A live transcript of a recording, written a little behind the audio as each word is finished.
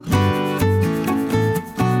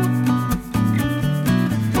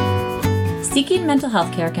Seeking mental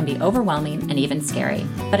health care can be overwhelming and even scary,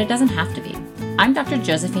 but it doesn't have to be. I'm Dr.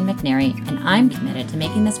 Josephine McNary, and I'm committed to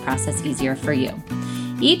making this process easier for you.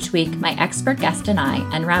 Each week, my expert guest and I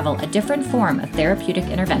unravel a different form of therapeutic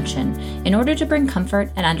intervention in order to bring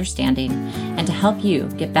comfort and understanding and to help you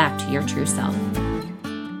get back to your true self.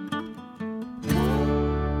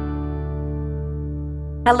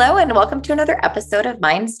 Hello, and welcome to another episode of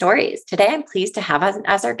Mind Stories. Today, I'm pleased to have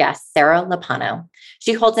as our guest, Sarah Lopano.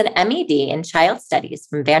 She holds an MED in Child Studies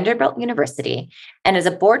from Vanderbilt University and is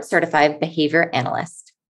a board-certified behavior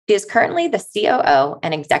analyst. She is currently the COO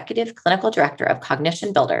and Executive Clinical Director of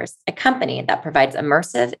Cognition Builders, a company that provides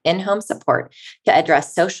immersive in-home support to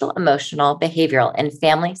address social, emotional, behavioral, and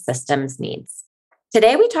family systems needs.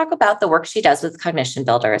 Today, we talk about the work she does with Cognition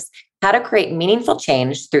Builders, how to create meaningful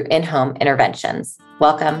change through in-home interventions.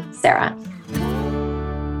 Welcome, Sarah.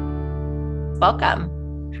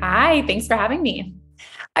 Welcome. Hi, thanks for having me.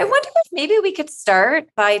 I wonder if maybe we could start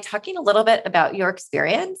by talking a little bit about your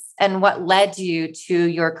experience and what led you to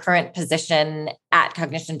your current position at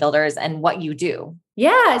Cognition Builders and what you do.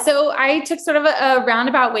 Yeah, so I took sort of a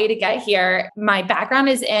roundabout way to get here. My background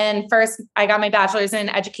is first, I got my bachelor's in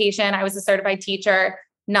education. I was a certified teacher,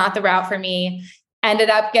 not the route for me. Ended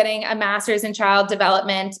up getting a master's in child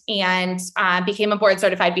development and became a board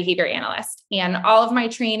certified behavior analyst. And all of my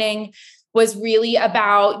training was really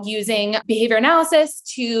about using behavior analysis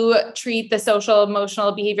to treat the social,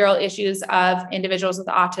 emotional, behavioral issues of individuals with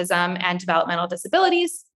autism and developmental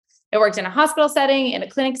disabilities. I worked in a hospital setting, in a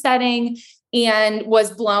clinic setting, and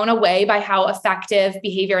was blown away by how effective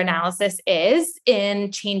behavior analysis is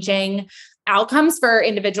in changing outcomes for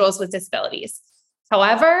individuals with disabilities.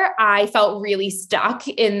 However, I felt really stuck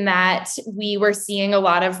in that we were seeing a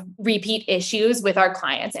lot of repeat issues with our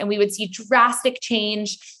clients, and we would see drastic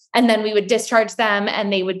change, and then we would discharge them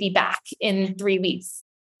and they would be back in 3 weeks.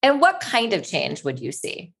 And what kind of change would you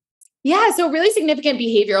see? Yeah, so really significant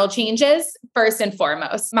behavioral changes, first and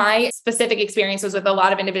foremost. My specific experience was with a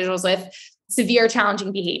lot of individuals with severe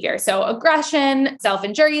challenging behavior. So aggression,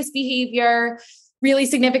 self-injurious behavior, really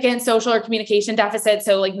significant social or communication deficits.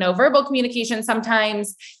 So like no verbal communication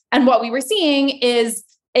sometimes. And what we were seeing is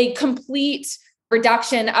a complete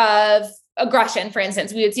reduction of aggression. For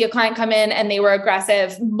instance, we would see a client come in and they were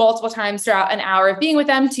aggressive multiple times throughout an hour of being with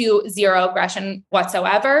them to zero aggression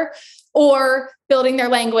whatsoever, or building their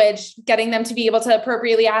language, getting them to be able to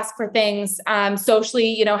appropriately ask for things,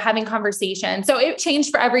 socially, having conversation. So it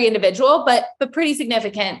changed for every individual, but pretty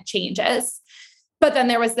significant changes. But then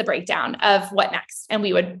there was the breakdown of what next. And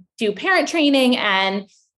we would do parent training, and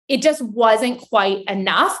it just wasn't quite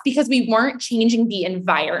enough because we weren't changing the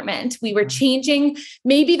environment. We were changing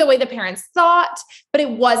maybe the way the parents thought, but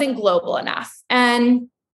it wasn't global enough. And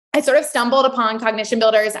I sort of stumbled upon Cognition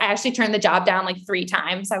Builders. I actually turned the job down like 3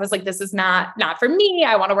 times. I was like, this is not for me.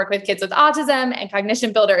 I want to work with kids with autism. And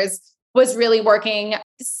Cognition Builders was really working.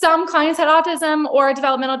 Some clients had autism or a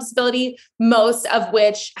developmental disability, most of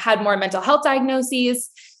which had more mental health diagnoses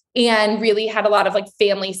and really had a lot of like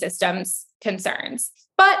family systems concerns.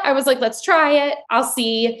 But I was like, let's try it. I'll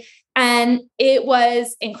see. And it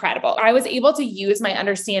was incredible. I was able to use my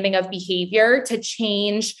understanding of behavior to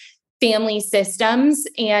change family systems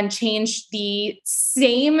and change the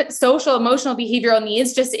same social, emotional, behavioral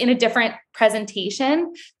needs, just in a different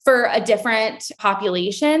presentation for a different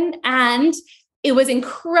population. And it was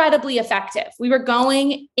incredibly effective. We were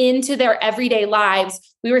going into their everyday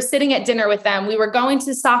lives. We were sitting at dinner with them. We were going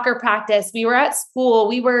to soccer practice. We were at school.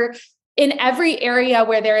 We were in every area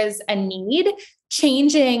where there is a need,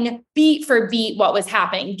 changing beat for beat what was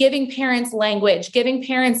happening, giving parents language, giving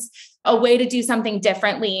parents a way to do something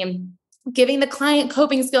differently, giving the client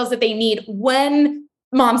coping skills that they need when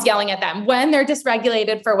mom's yelling at them, when they're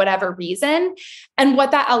dysregulated for whatever reason. And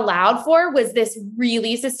what that allowed for was this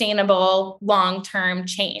really sustainable long-term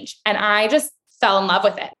change. And I just fell in love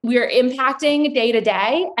with it. We were impacting day to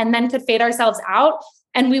day and then could fade ourselves out.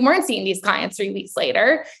 And we weren't seeing these clients 3 weeks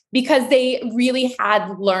later because they really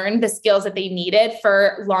had learned the skills that they needed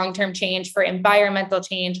for long-term change, for environmental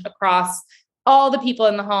change across all the people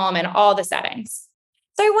in the home and all the settings.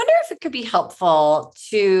 So I wonder if it could be helpful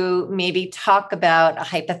to maybe talk about a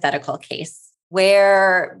hypothetical case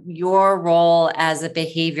where your role as a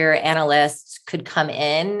behavior analyst could come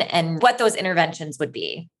in and what those interventions would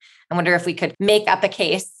be. I wonder if we could make up a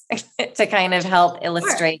case to kind of help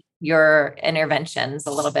illustrate your interventions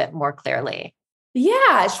a little bit more clearly.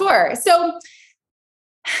 Yeah, sure. So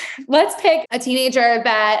let's pick a teenager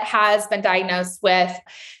that has been diagnosed with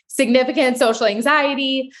significant social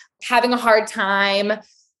anxiety, having a hard time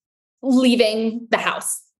leaving the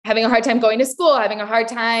house. having a hard time going to school, having a hard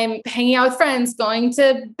time hanging out with friends, going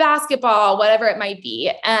to basketball, whatever it might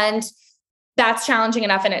be. And that's challenging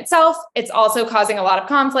enough in itself. It's also causing a lot of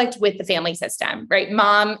conflict with the family system, right?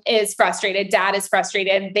 Mom is frustrated. Dad is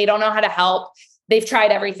frustrated. They don't know how to help. They've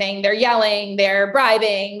tried everything. They're yelling, they're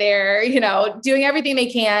bribing, they're, doing everything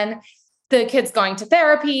they can. The kid's going to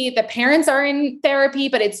therapy. The parents are in therapy,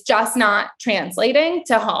 but it's just not translating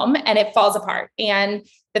to home and it falls apart. And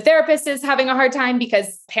the therapist is having a hard time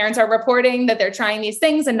because parents are reporting that they're trying these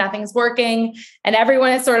things and nothing's working. And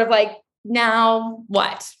everyone is sort of like, now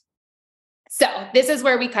what? So this is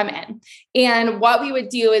where we come in. And what we would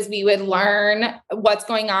do is we would learn what's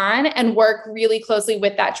going on and work really closely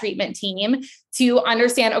with that treatment team to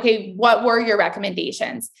understand, okay, what were your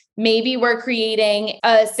recommendations? Maybe we're creating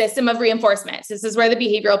a system of reinforcements. This is where the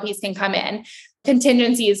behavioral piece can come in.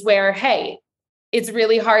 Contingencies where, hey, it's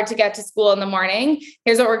really hard to get to school in the morning.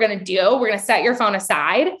 Here's what we're going to do. We're going to set your phone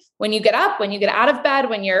aside. When you get up, when you get out of bed,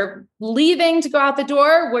 when you're leaving to go out the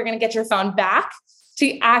door, we're going to get your phone back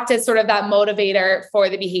to act as sort of that motivator for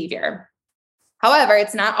the behavior. However,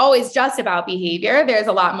 it's not always just about behavior. There's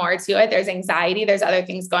a lot more to it. There's anxiety. There's other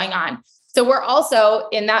things going on. So we're also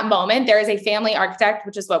in that moment, there is a family architect,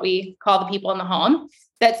 which is what we call the people in the home,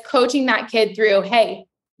 that's coaching that kid through, hey,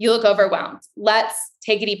 you look overwhelmed. Let's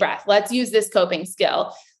take a deep breath. Let's use this coping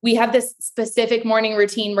skill. We have this specific morning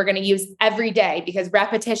routine we're going to use every day because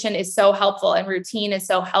repetition is so helpful and routine is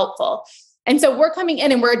so helpful. And so we're coming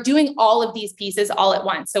in and we're doing all of these pieces all at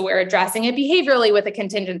once. So we're addressing it behaviorally with a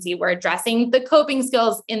contingency. We're addressing the coping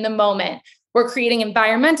skills in the moment. We're creating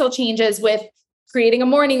environmental changes with creating a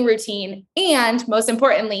morning routine. And most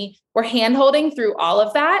importantly, we're handholding through all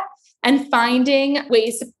of that and finding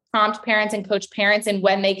ways to prompt parents and coach parents in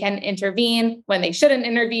when they can intervene, when they shouldn't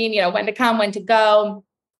intervene, when to come, when to go,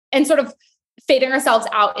 and sort of fading ourselves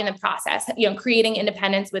out in the process, creating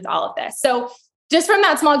independence with all of this. So just from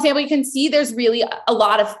that small example, you can see there's really a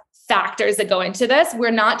lot of factors that go into this.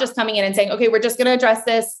 We're not just coming in and saying, okay, we're just going to address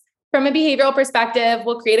this from a behavioral perspective.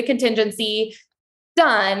 We'll create a contingency.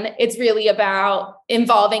 Done. It's really about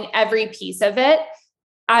involving every piece of it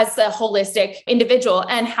as a holistic individual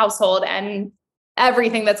and household and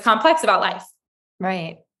everything that's complex about life.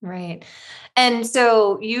 Right, right. And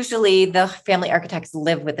so usually the family architects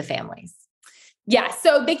live with the families. Yeah,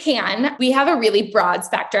 so they can. We have a really broad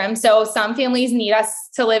spectrum. So some families need us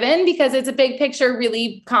to live in because it's a big picture,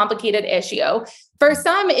 really complicated issue. For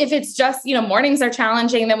some, if it's just, mornings are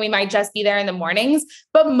challenging, then we might just be there in the mornings.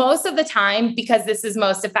 But most of the time, because this is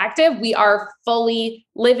most effective, we are fully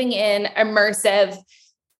living in, immersive.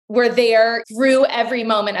 We're there through every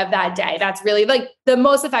moment of that day. That's really like the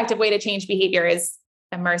most effective way to change behavior is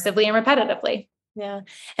immersively and repetitively. Yeah.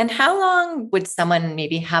 And how long would someone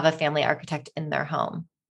maybe have a family architect in their home?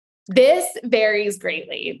 This varies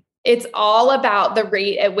greatly. It's all about the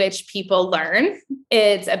rate at which people learn.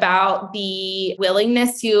 It's about the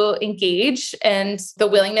willingness to engage and the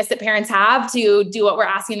willingness that parents have to do what we're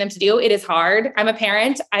asking them to do. It is hard. I'm a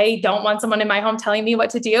parent. I don't want someone in my home telling me what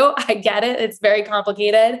to do. I get it. It's very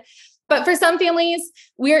complicated. But for some families,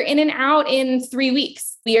 we're in and out in 3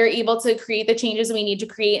 weeks. We are able to create the changes we need to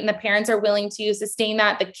create, and the parents are willing to sustain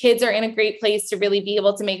that. The kids are in a great place to really be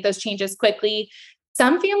able to make those changes quickly.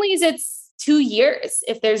 Some families, it's 2 years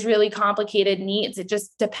if there's really complicated needs. It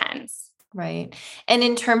just depends. Right. And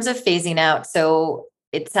in terms of phasing out, so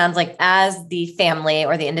it sounds like as the family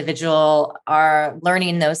or the individual are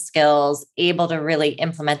learning those skills, able to really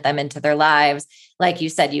implement them into their lives, like you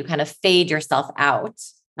said, you kind of fade yourself out,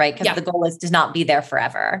 right? Because the goal is to not be there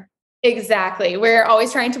forever. Exactly. We're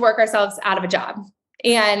always trying to work ourselves out of a job.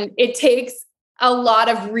 And it takes a lot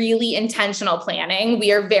of really intentional planning.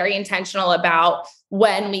 We are very intentional about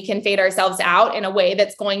when we can fade ourselves out in a way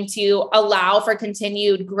that's going to allow for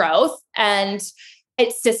continued growth. And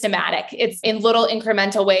it's systematic. It's in little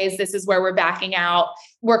incremental ways. This is where we're backing out.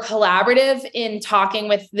 We're collaborative in talking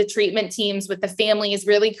with the treatment teams, with the families,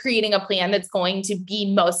 really creating a plan that's going to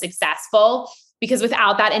be most successful. Because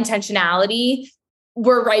without that intentionality,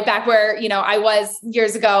 we're right back where, I was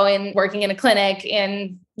years ago in working in a clinic,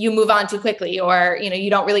 and you move on too quickly, or, you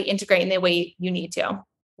don't really integrate in the way you need to.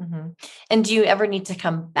 Mm-hmm. And do you ever need to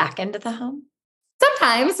come back into the home?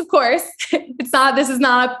 Sometimes, of course. This is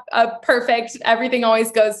not a perfect, everything always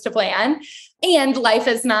goes to plan. And life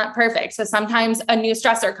is not perfect. So sometimes a new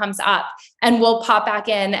stressor comes up and we'll pop back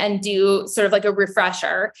in and do sort of like a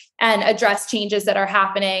refresher and address changes that are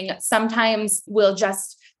happening. Sometimes we'll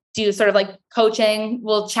just do sort of like coaching.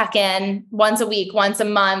 We'll check in once a week, once a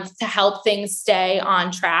month to help things stay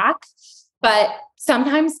on track. But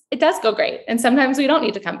sometimes it does go great. And sometimes we don't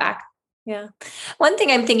need to come back. Yeah. One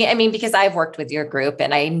thing I'm thinking, I mean, because I've worked with your group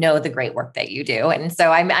and I know the great work that you do. And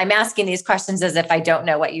so I'm asking these questions as if I don't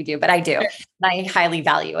know what you do, but I do. Sure. And I highly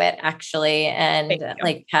value it actually. And Thank you.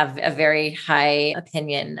 like have a very high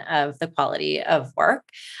opinion of the quality of work.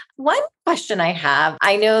 One question I have,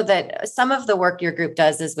 I know that some of the work your group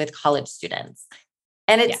does is with college students.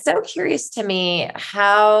 And Yeah. it's so curious to me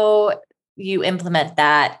how you implement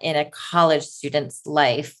that in a college student's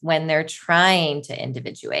life when they're trying to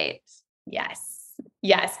individuate. Yes.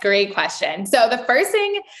 Yes. Great question. So the first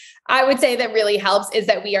thing I would say that really helps is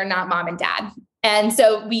that we are not mom and dad. And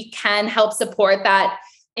so we can help support that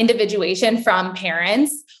individuation from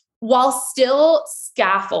parents while still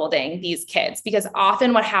scaffolding these kids. Because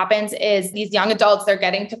often what happens is these young adults, they're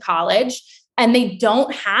getting to college and they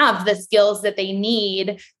don't have the skills that they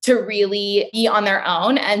need to really be on their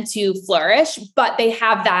own and to flourish, but they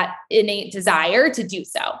have that innate desire to do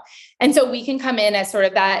so. And so we can come in as sort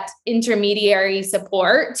of that intermediary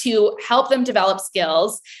support to help them develop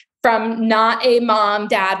skills from not a mom,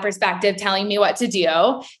 dad perspective telling me what to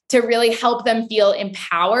do, to really help them feel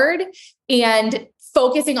empowered and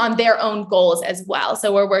focusing on their own goals as well.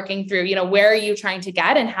 So we're working through, where are you trying to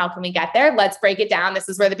get and how can we get there? Let's break it down. This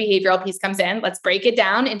is where the behavioral piece comes in. Let's break it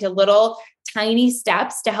down into little tiny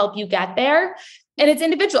steps to help you get there. And it's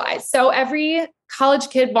individualized. So every college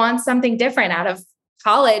kid wants something different out of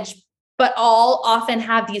college, but all often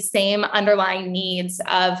have these same underlying needs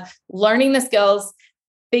of learning the skills,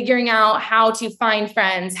 figuring out how to find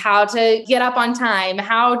friends, how to get up on time,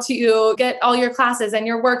 how to get all your classes and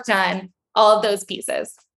your work done, all of those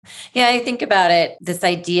pieces. Yeah, I think about it, this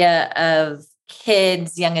idea of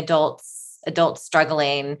kids, young adults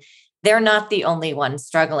struggling. They're not the only ones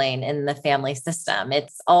struggling in the family system.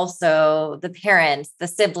 It's also the parents, the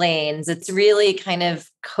siblings. It's really kind of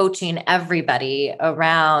coaching everybody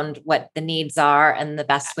around what the needs are and the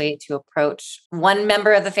best way to approach one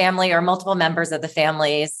member of the family or multiple members of the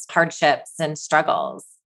family's hardships and struggles.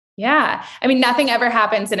 Yeah. I mean, nothing ever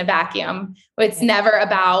happens in a vacuum. It's never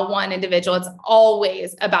about one individual. It's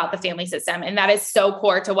always about the family system. And that is so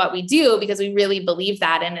core to what we do because we really believe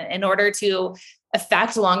that. And in order to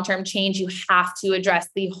affect long-term change, you have to address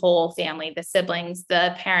the whole family, the siblings,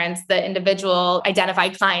 the parents, the individual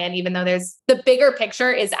identified client, even though there's the bigger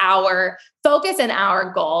picture is our focus and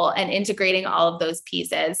our goal, and integrating all of those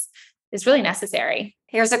pieces is really necessary.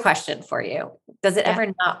 Here's a question for you. Does it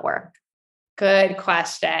ever not work? Good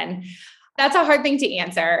question. That's a hard thing to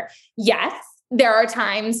answer. Yes, there are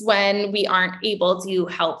times when we aren't able to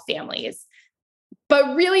help families.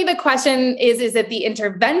 But really the question is it the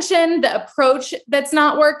intervention, the approach that's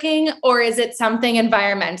not working, or is it something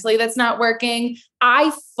environmentally that's not working?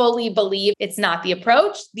 I fully believe it's not the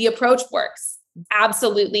approach. The approach works.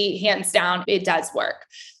 Absolutely, hands down, it does work.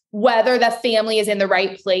 Whether the family is in the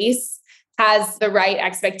right place, has the right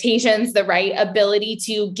expectations, the right ability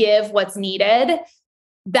to give what's needed,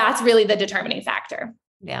 that's really the determining factor.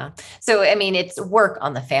 Yeah. So, I mean, it's work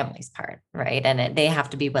on the family's part, right? And they have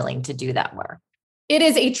to be willing to do that work. It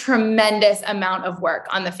is a tremendous amount of work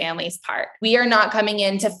on the family's part. We are not coming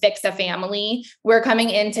in to fix a family. We're coming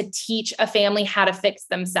in to teach a family how to fix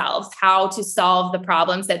themselves, how to solve the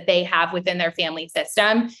problems that they have within their family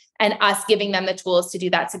system, and us giving them the tools to do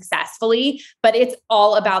that successfully. But it's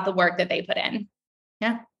all about the work that they put in.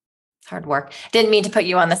 Yeah. It's hard work. Didn't mean to put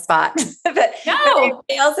you on the spot. but I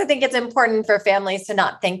also think it's important for families to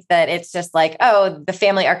not think that it's just like, oh, the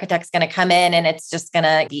family architect's going to come in and it's just going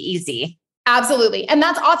to be easy. Absolutely. And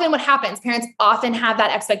that's often what happens. Parents often have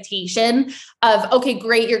that expectation of, okay,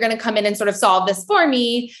 great, you're going to come in and sort of solve this for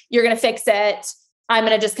me. You're going to fix it. I'm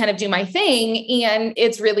going to just kind of do my thing. And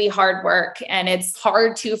it's really hard work. And it's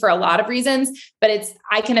hard too for a lot of reasons, but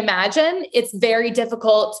I can imagine it's very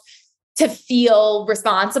difficult to feel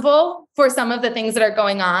responsible for some of the things that are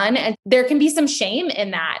going on. And there can be some shame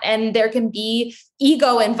in that. And there can be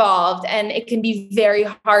ego involved. And it can be very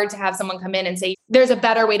hard to have someone come in and say, there's a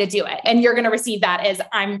better way to do it. And you're going to receive that as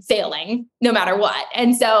I'm failing no matter what.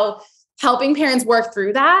 And so helping parents work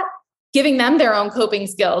through that, giving them their own coping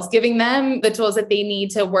skills, giving them the tools that they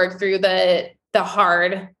need to work through the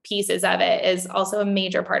hard pieces of it is also a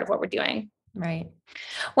major part of what we're doing. Right.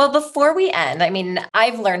 Well, before we end, I mean,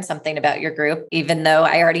 I've learned something about your group, even though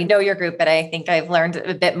I already know your group, but I think I've learned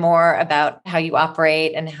a bit more about how you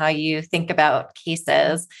operate and how you think about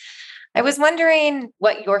cases. I was wondering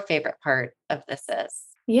what your favorite part of this is.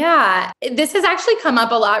 Yeah, this has actually come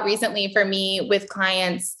up a lot recently for me with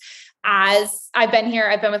clients as I've been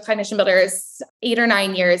with Cognition Builders 8 or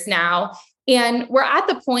 9 years now. And we're at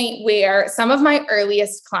the point where some of my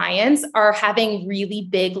earliest clients are having really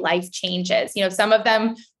big life changes. Some of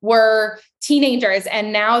them were teenagers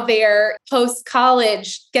and now they're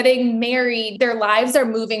post-college, getting married. Their lives are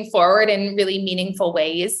moving forward in really meaningful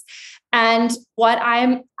ways. And what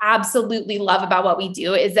I absolutely love about what we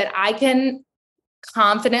do is that I can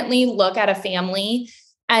confidently look at a family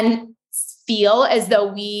and feel as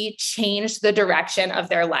though we changed the direction of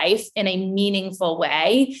their life in a meaningful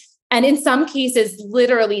way. And in some cases,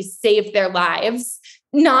 literally saved their lives,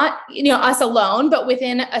 not, us alone, but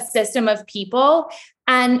within a system of people.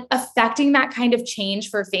 And affecting that kind of change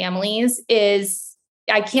for families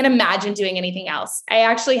I can't imagine doing anything else. I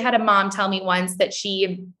actually had a mom tell me once that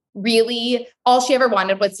all she ever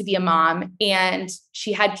wanted was to be a mom, and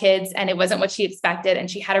she had kids and it wasn't what she expected. And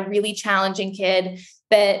she had a really challenging kid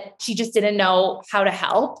that she just didn't know how to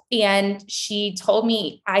help. And she told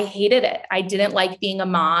me, I hated it. I didn't like being a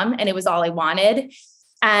mom and it was all I wanted.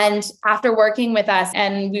 And after working with us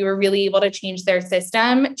and we were really able to change their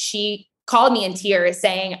system, she called me in tears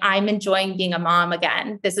saying, I'm enjoying being a mom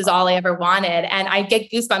again. This is all I ever wanted. And I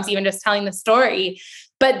get goosebumps even just telling the story.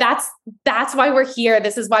 But that's why we're here.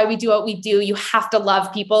 This is why we do what we do. You have to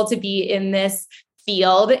love people to be in this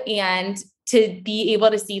field, and to be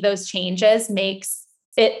able to see those changes makes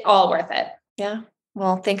it all worth it. Yeah.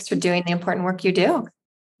 Well, thanks for doing the important work you do.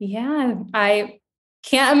 Yeah. I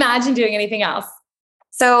can't imagine doing anything else.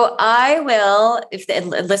 So I will, if the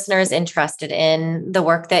listener is interested in the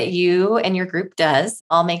work that you and your group does,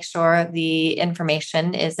 I'll make sure the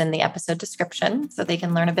information is in the episode description so they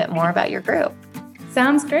can learn a bit more about your group.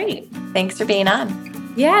 Sounds great. Thanks for being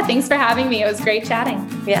on. Yeah. Thanks for having me. It was great chatting.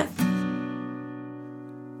 Yeah.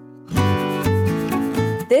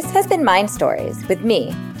 This has been Mind Stories with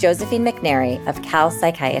me, Josephine McNary of Cal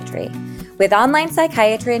Psychiatry. With online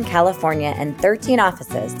psychiatry in California and 13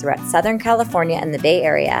 offices throughout Southern California and the Bay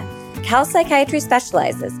Area, Cal Psychiatry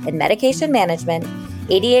specializes in medication management,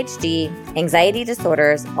 ADHD, anxiety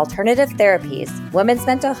disorders, alternative therapies, women's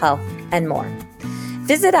mental health, and more.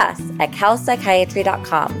 Visit us at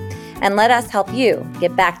calpsychiatry.com and let us help you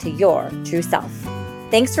get back to your true self.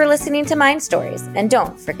 Thanks for listening to Mind Stories, and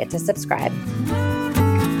don't forget to subscribe.